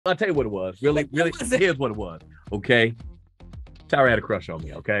I'll tell you what it was. Really, here's what it was. Okay. Tyra had a crush on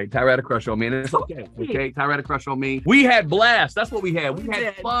me, okay? Tyra had a crush on me, and it's okay, okay? Tyra had a crush on me. We had blast. That's what we had. We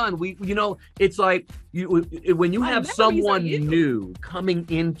had fun. It's like when you have someone new coming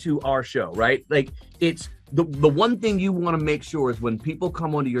into our show, right? Like, it's the one thing you want to make sure is when people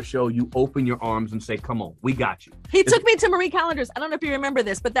come onto your show, you open your arms and say, come on, we got you. He took me to Marie Callender's. I don't know if you remember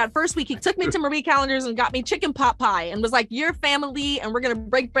this, but that first week he took me to Marie Callender's and got me chicken pot pie and was like, you're family and we're going to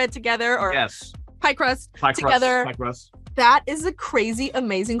break bread together, or pie crust together. Pie crust. That is a crazy,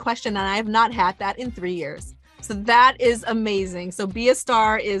 amazing question, and I have not had that in 3 years. So that is amazing. So Be a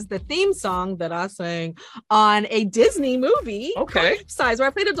Star is the theme song that I sang on a Disney movie. Okay. Size, where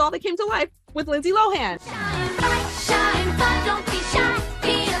I played a doll that came to life with Lindsay Lohan. Shine bright, shine far, don't be shy.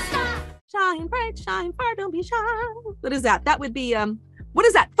 Be a star. Shine bright, shine far, don't be shy. What is that? That would be, what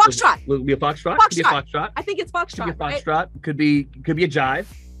is that? Foxtrot. Would it be a foxtrot? Foxtrot. Could be a foxtrot. I think it's foxtrot. Could be a foxtrot. Right? Could be a jive.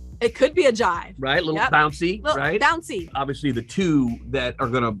 It could be a jive. Right? A little bouncy, right? Bouncy. Obviously, the two that are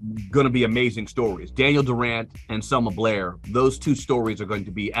gonna be amazing stories. Daniel Durant and Selma Blair. Those two stories are going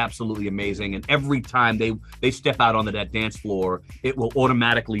to be absolutely amazing. And every time they step out onto that dance floor, it will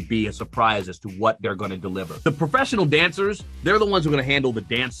automatically be a surprise as to what they're going to deliver. The professional dancers, they're the ones who are going to handle the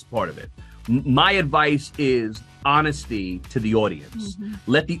dance part of it. My advice is honesty to the audience.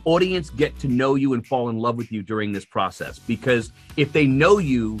 Let the audience get to know you and fall in love with you during this process, because if they know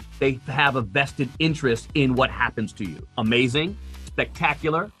you, they have a vested interest in what happens to you. Amazing,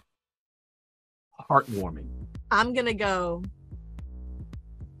 spectacular, heartwarming. I'm gonna go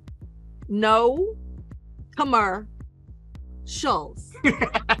no commercials.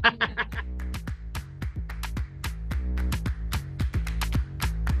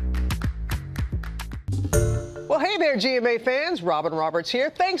 Well, hey there, GMA fans. Robin Roberts here.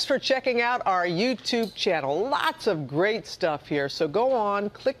 Thanks for checking out our YouTube channel. Lots of great stuff here. So go on,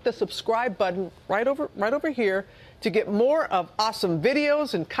 click the subscribe button right over here to get more of awesome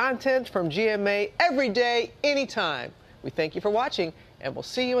videos and content from GMA every day, anytime. We thank you for watching, and we'll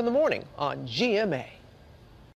see you in the morning on GMA.